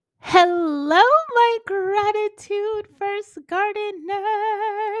Gratitude First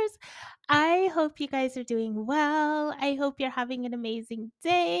Gardeners. I hope you guys are doing well. I hope you're having an amazing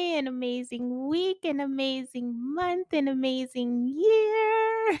day, an amazing week, an amazing month, an amazing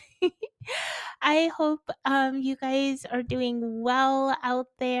year. I hope you guys are doing well out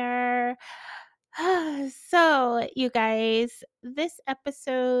there. So, you guys, this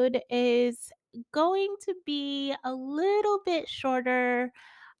episode is going to be a little bit shorter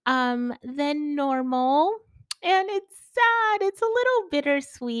than normal. And it's sad. It's a little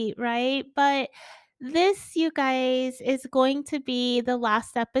bittersweet, right? But this, you guys, is going to be the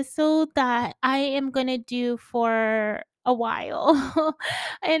last episode that I am going to do for a while.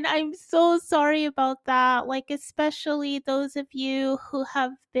 And I'm so sorry about that. Like, especially those of you who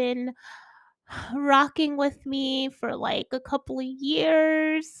have been rocking with me for like a couple of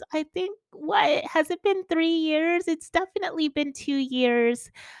years. I think what has it been 3 years? It's definitely been 2 years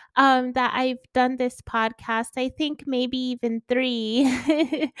that I've done this podcast. I think maybe even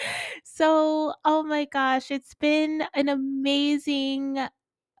 3. So, oh my gosh, it's been an amazing,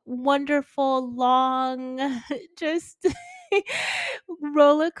 wonderful, long, just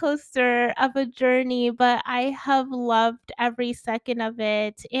roller coaster of a journey, but I have loved every second of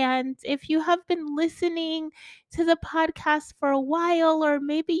it. And if you have been listening to the podcast for a while, or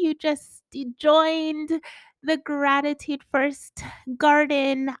maybe you just joined the Gratitude First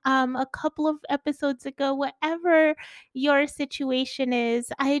Garden a couple of episodes ago, whatever your situation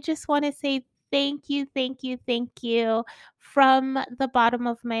is, I just want to say thank you, thank you, thank you from the bottom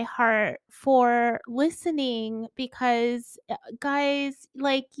of my heart for listening because guys,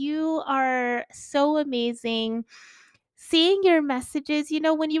 like you are so amazing. Seeing your messages,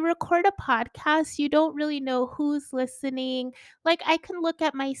 when you record a podcast, you don't really know who's listening. Like I can look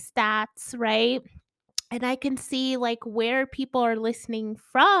at my stats, right? And I can see like where people are listening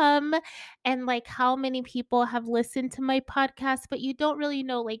from and like how many people have listened to my podcast, but you don't really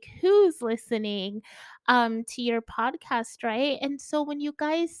know like who's listening to your podcast, right? And so when you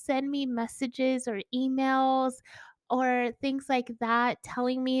guys send me messages or emails or things like that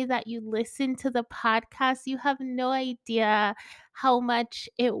telling me that you listen to the podcast, you have no idea how much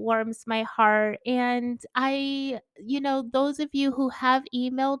it warms my heart. And those of you who have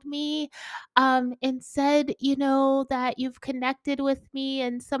emailed me and said, that you've connected with me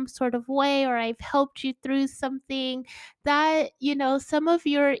in some sort of way or I've helped you through something, that, some of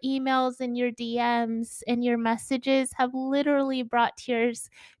your emails and your DMs and your messages have literally brought tears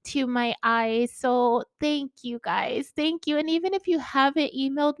to my eyes. So thank you guys. Thank you. And even if you haven't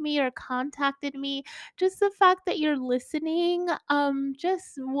emailed me or contacted me, just the fact that you're listening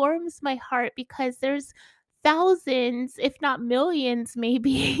just warms my heart because there's thousands, if not millions,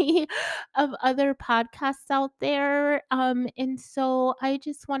 maybe, of other podcasts out there. And so I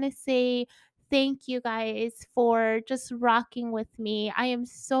just want to say thank you guys for just rocking with me. I am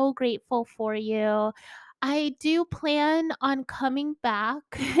so grateful for you. I do plan on coming back,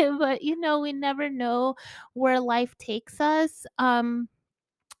 but we never know where life takes us.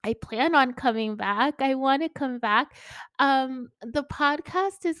 I plan on coming back. I want to come back. The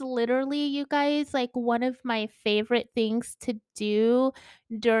podcast is literally, you guys, like one of my favorite things to do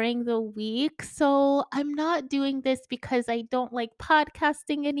during the week. So I'm not doing this because I don't like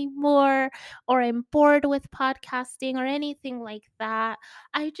podcasting anymore or I'm bored with podcasting or anything like that.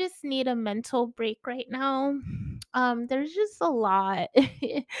 I just need a mental break right now. There's just a lot.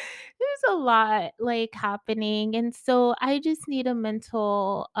 There's a lot like happening, and so I just need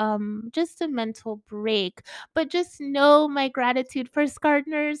just a mental break. But just know, my gratitude first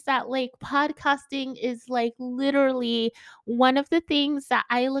gardeners, that like podcasting is like literally one of the things that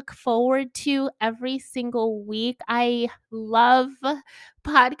I look forward to every single week. I love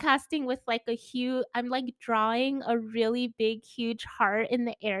podcasting with like I'm like drawing a really big huge heart in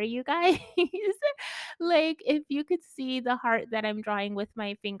the air, you guys. Like, if you could see the heart that I'm drawing with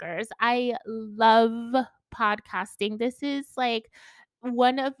my fingers, I love podcasting. This is like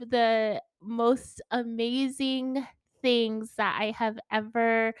one of the most amazing things that I have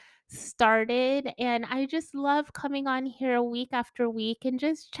ever started. And I just love coming on here week after week and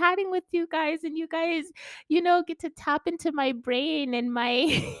just chatting with you guys. And you guys, get to tap into my brain and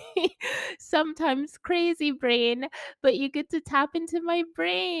my sometimes crazy brain, but you get to tap into my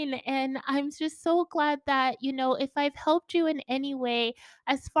brain. And I'm just so glad that, if I've helped you in any way,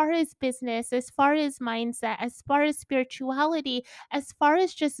 as far as business, as far as mindset, as far as spirituality, as far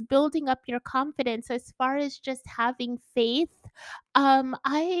as just building up your confidence, as far as just having faith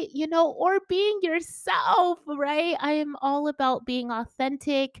or being yourself, right? I am all about being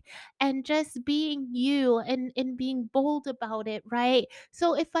authentic and just being you and being bold about it, right?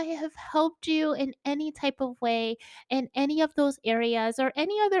 So if I have helped you in any type of way in any of those areas or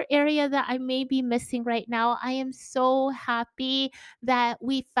any other area that I may be missing right now, I am so happy that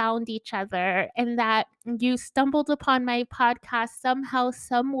we found each other and that you stumbled upon my podcast somehow,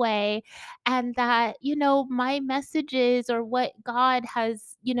 some way, and that, my messages or what God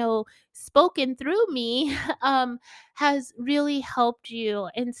has, spoken through me, has really helped you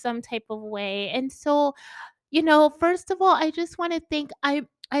in some type of way. And so, first of all, I just want to thank I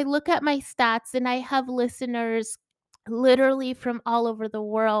look at my stats and I have listeners literally from all over the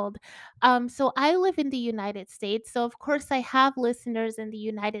world. So I live in the United States. So of course I have listeners in the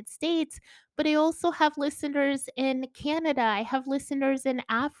United States, but I also have listeners in Canada. I have listeners in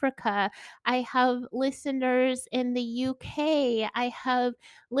Africa. I have listeners in the UK. I have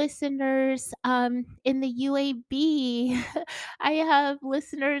listeners in the UAB. I have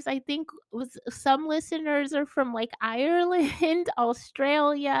listeners, I think some listeners are from like Ireland,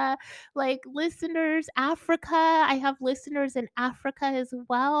 Australia, like listeners, Africa. I have listeners in Africa as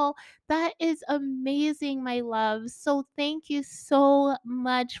well. That is amazing, my love. So thank you so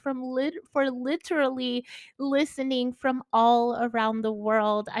much for literally listening from all around the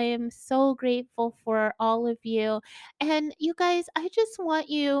world. I am so grateful for all of you. And you guys, I just want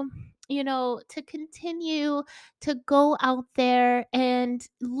you, to continue to go out there and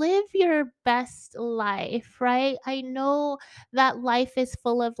live your best life, right? I know that life is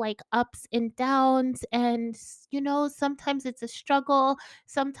full of like ups and downs, and sometimes it's a struggle.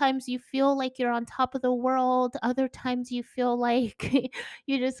 Sometimes you feel like you're on top of the world, other times you feel like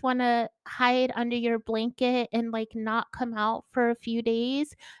you just want to hide under your blanket and like not come out for a few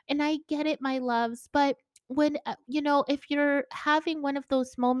days. And I get it, my loves, but when if you're having one of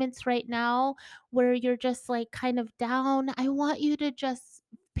those moments right now where you're just like kind of down, I want you to just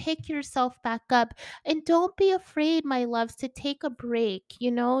pick yourself back up. And don't be afraid, my loves, to take a break.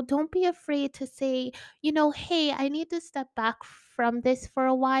 Don't be afraid to say, hey, I need to step back from this for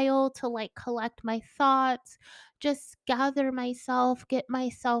a while to like collect my thoughts, just gather myself, get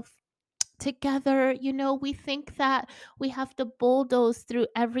myself together. We think that we have to bulldoze through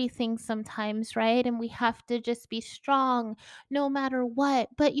everything sometimes, right? And we have to just be strong no matter what.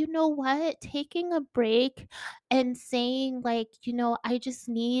 But you know what? Taking a break and saying, like, I just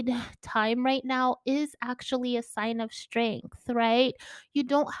need time right now is actually a sign of strength, right? You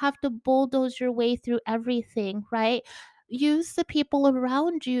don't have to bulldoze your way through everything, right? Use the people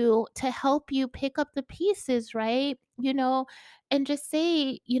around you to help you pick up the pieces, right? And just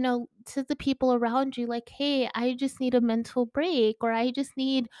say, to the people around you, like, hey, I just need a mental break, or I just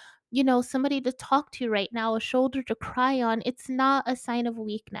need, somebody to talk to right now, a shoulder to cry on. It's not a sign of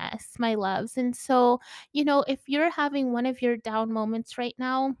weakness, my loves. And so, if you're having one of your down moments right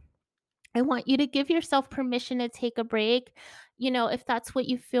now, I want you to give yourself permission to take a break, if that's what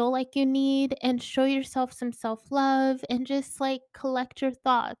you feel like you need, and show yourself some self love and just like collect your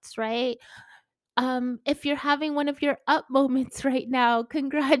thoughts, right? If you're having one of your up moments right now,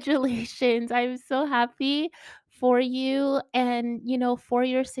 congratulations. I'm so happy for you and, for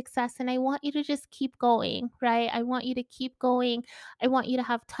your success. And I want you to just keep going, right? I want you to keep going. I want you to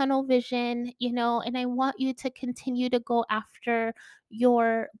have tunnel vision, and I want you to continue to go after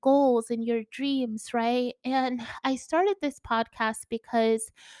your goals and your dreams, right? And I started this podcast because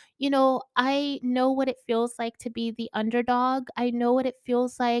I know what it feels like to be the underdog. I know what it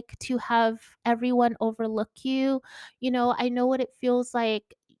feels like to have everyone overlook you. I know what it feels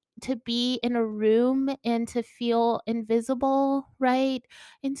like to be in a room and to feel invisible, right?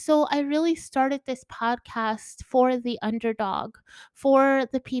 And so I really started this podcast for the underdog, for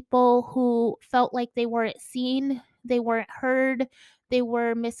the people who felt like they weren't seen, they weren't heard, they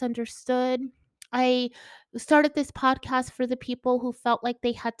were misunderstood. I started this podcast for the people who felt like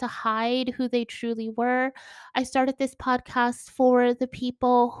they had to hide who they truly were. I started this podcast for the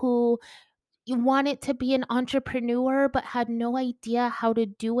people who wanted to be an entrepreneur but had no idea how to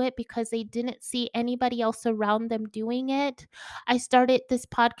do it because they didn't see anybody else around them doing it. I started this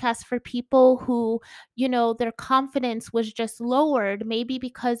podcast for people who, their confidence was just lowered, maybe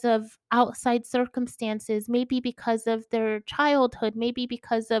because of outside circumstances, maybe because of their childhood, maybe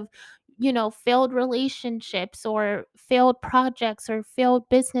because of failed relationships or failed projects or failed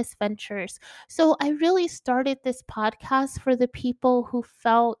business ventures. So I really started this podcast for the people who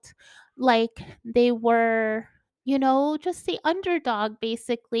felt like they were just the underdog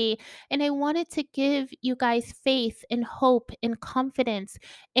basically. And I wanted to give you guys faith and hope and confidence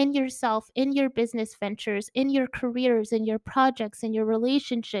in yourself, in your business ventures, in your careers, in your projects, in your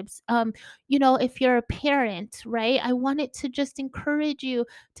relationships. If you're a parent, right? I wanted to just encourage you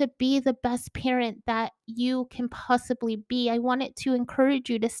to be the best parent that you can possibly be. I wanted to encourage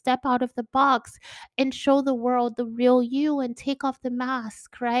you to step out of the box and show the world the real you and take off the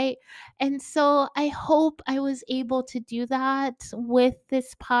mask, right? And so I hope I was able to do that with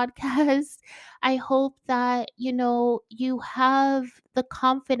this podcast. I hope that, you have the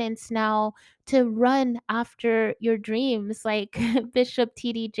confidence now to run after your dreams, like Bishop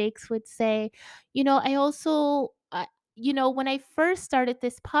T.D. Jakes would say. I also, when I first started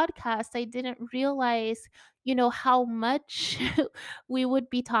this podcast, I didn't realize, how much we would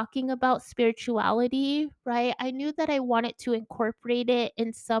be talking about spirituality, right? I knew that I wanted to incorporate it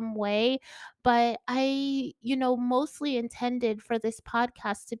in some way, but I, mostly intended for this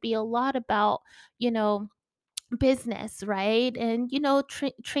podcast to be a lot about, you know, business, right? And,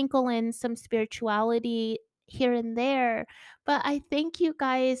 trinkle in some spirituality here and there. But I thank you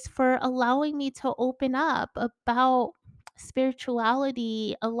guys for allowing me to open up about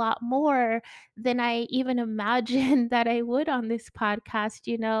spirituality a lot more than I even imagined that I would on this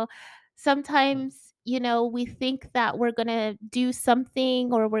podcast. Sometimes, we think that we're going to do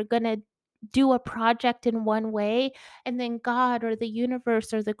something or we're going to do a project in one way, and then God or the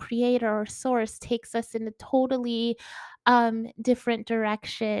universe or the creator or source takes us in a totally different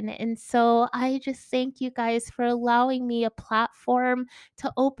direction. And so I just thank you guys for allowing me a platform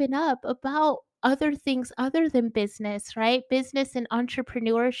to open up about other things other than business, right? Business and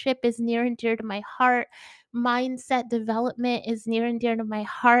entrepreneurship is near and dear to my heart. Mindset development is near and dear to my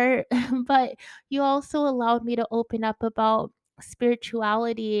heart. But you also allowed me to open up about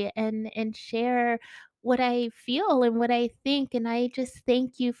spirituality and share what I feel and what I think. And I just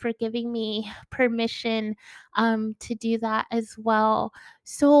thank you for giving me permission to do that as well.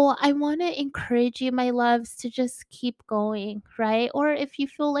 So I want to encourage you, my loves, to just keep going, right? Or if you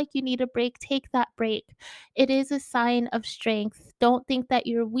feel like you need a break, take that break. It is a sign of strength. Don't think that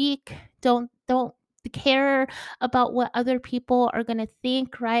you're weak. Don't care about what other people are going to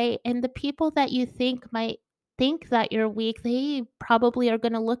think, right? And the people that you might think that you're weak, they probably are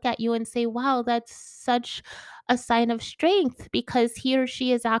going to look at you and say, wow, that's such a sign of strength because he or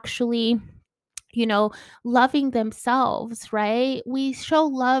she is actually you know, loving themselves, right? We show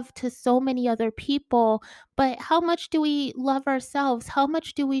love to so many other people, but how much do we love ourselves? How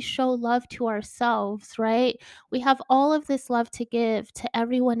much do we show love to ourselves, right? We have all of this love to give to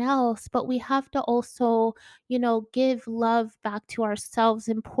everyone else, but we have to also, give love back to ourselves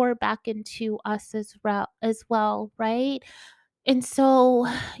and pour back into us as well, right? And so,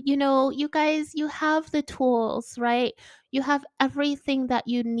 you guys, you have the tools, right? You have everything that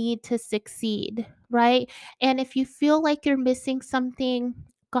you need to succeed, right? And if you feel like you're missing something,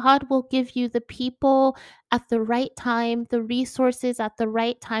 God will give you the people at the right time, the resources at the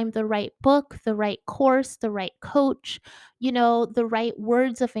right time, the right book, the right course, the right coach, the right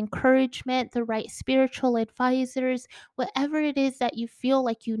words of encouragement, the right spiritual advisors, whatever it is that you feel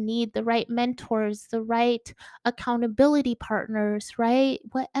like you need, the right mentors, the right accountability partners, right?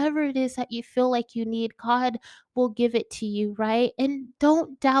 Whatever it is that you feel like you need, God will give it to you, right? And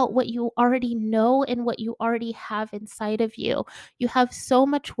don't doubt what you already know and what you already have inside of you. You have so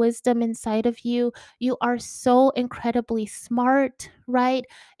much wisdom inside of you. You are so incredibly smart, right?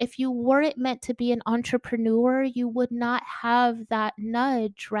 If you weren't meant to be an entrepreneur, you would not have that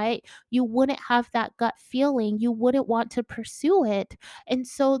nudge, right? You wouldn't have that gut feeling. You wouldn't want to pursue it. And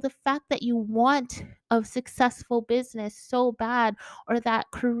so the fact that you want a successful business so bad, or that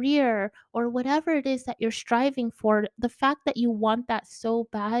career, or whatever it is that you're striving for, the fact that you want that so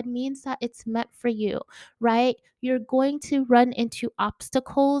bad means that it's meant for you, right? You're going to run into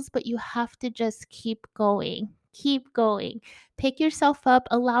obstacles, but you have to just keep going. Keep going. Pick yourself up,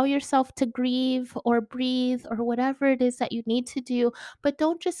 allow yourself to grieve or breathe or whatever it is that you need to do, but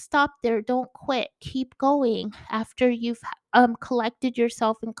don't just stop there. Don't quit. Keep going after you've collected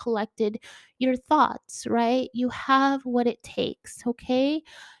yourself and collected your thoughts, right? You have what it takes, okay?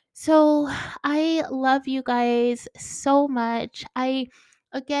 So I love you guys so much. I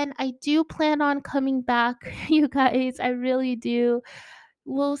do plan on coming back, you guys. I really do.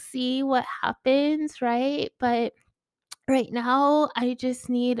 We'll see what happens, right? But right now, I just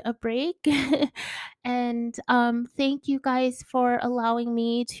need a break. And thank you guys for allowing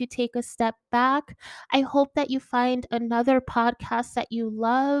me to take a step back. I hope that you find another podcast that you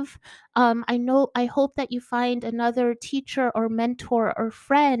love. I hope that you find another teacher or mentor or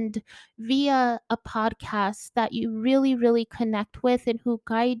friend via a podcast that you really, really connect with and who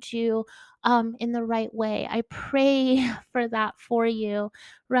guide you in the right way. I pray for that for you,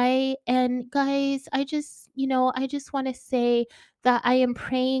 right? And guys, I just want to say that I am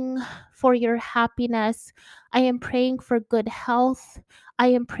praying for your happiness. I am praying for good health. I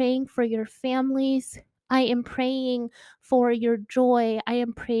am praying for your families. I am praying for your joy. I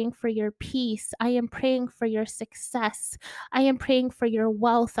am praying for your peace. I am praying for your success. I am praying for your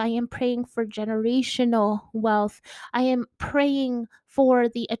wealth. I am praying for generational wealth. I am praying for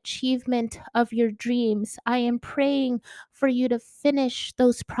the achievement of your dreams. I am praying for you to finish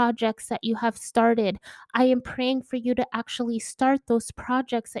those projects that you have started. I am praying for you to actually start those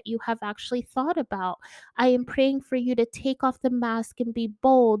projects that you have actually thought about. I am praying for you to take off the mask and be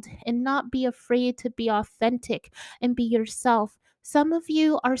bold and not be afraid to be authentic and be yourself. Some of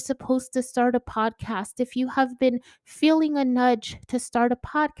you are supposed to start a podcast. If you have been feeling a nudge to start a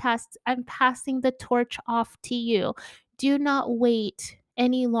podcast, I'm passing the torch off to you. Do not wait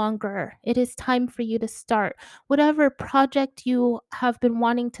any longer. It is time for you to start whatever project you have been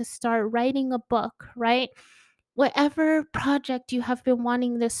wanting to start, writing a book, right? Whatever project you have been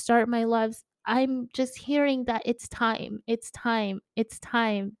wanting to start, my loves, I'm just hearing that it's time. It's time. It's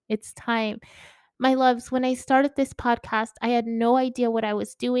time. It's time. My loves, when I started this podcast, I had no idea what I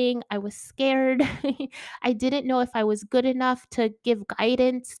was doing. I was scared. I didn't know if I was good enough to give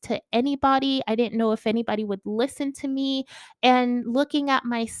guidance to anybody. I didn't know if anybody would listen to me. And looking at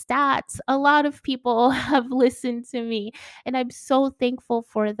my stats, a lot of people have listened to me. And I'm so thankful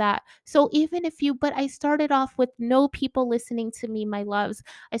for that. So even if you, but I started off with no people listening to me, my loves.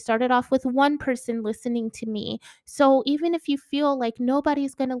 I started off with one person listening to me. So even if you feel like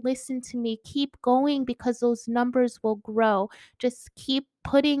nobody's going to listen to me, keep going because those numbers will grow. Just keep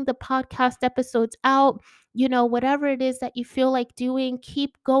putting the podcast episodes out. Whatever it is that you feel like doing,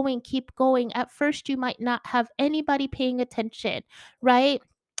 keep going, keep going. At first, you might not have anybody paying attention, right?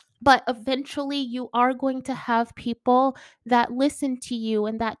 But eventually you are going to have people that listen to you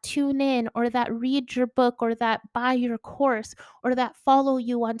and that tune in or that read your book or that buy your course or that follow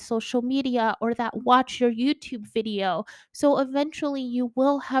you on social media or that watch your YouTube video. So eventually you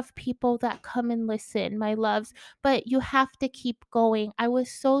will have people that come and listen, my loves, but you have to keep going. I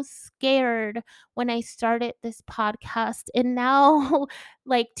was so scared when I started this podcast, and now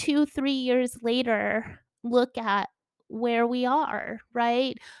like 2 3 years later, look at where we are,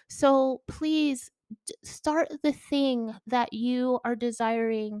 right? So please start the thing that you are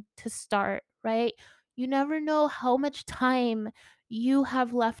desiring to start, right? You never know how much time you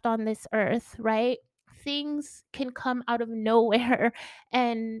have left on this earth, right? Things can come out of nowhere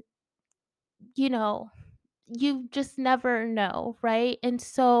and, you know, you just never know, right? And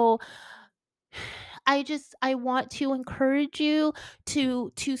so I want to encourage you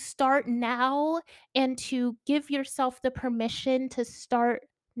to start now and to give yourself the permission to start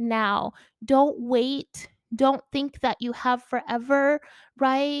now. Don't wait. Don't think that you have forever,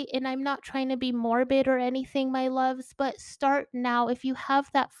 right? And I'm not trying to be morbid or anything, my loves, but start now. If you have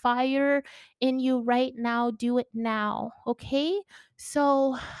that fire in you right now, do it now, okay?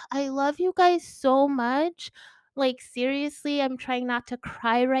 So I love you guys so much. Like, seriously, I'm trying not to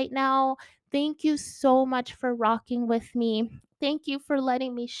cry right now. Thank you so much for rocking with me. Thank you for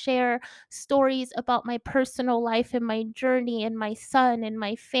letting me share stories about my personal life and my journey and my son and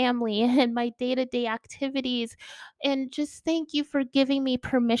my family and my day to day activities. And just thank you for giving me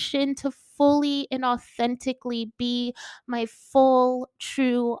permission to fully and authentically be my full,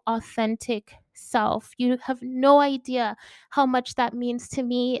 true, authentic self. You have no idea how much that means to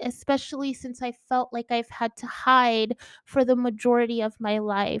me, especially since I felt like I've had to hide for the majority of my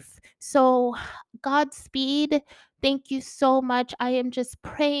life. So, Godspeed. Thank you so much. I am just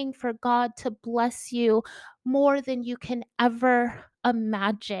praying for God to bless you more than you can ever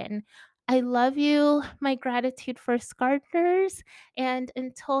imagine. I love you, my gratitude for gardeners, and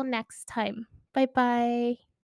until next time. Bye bye.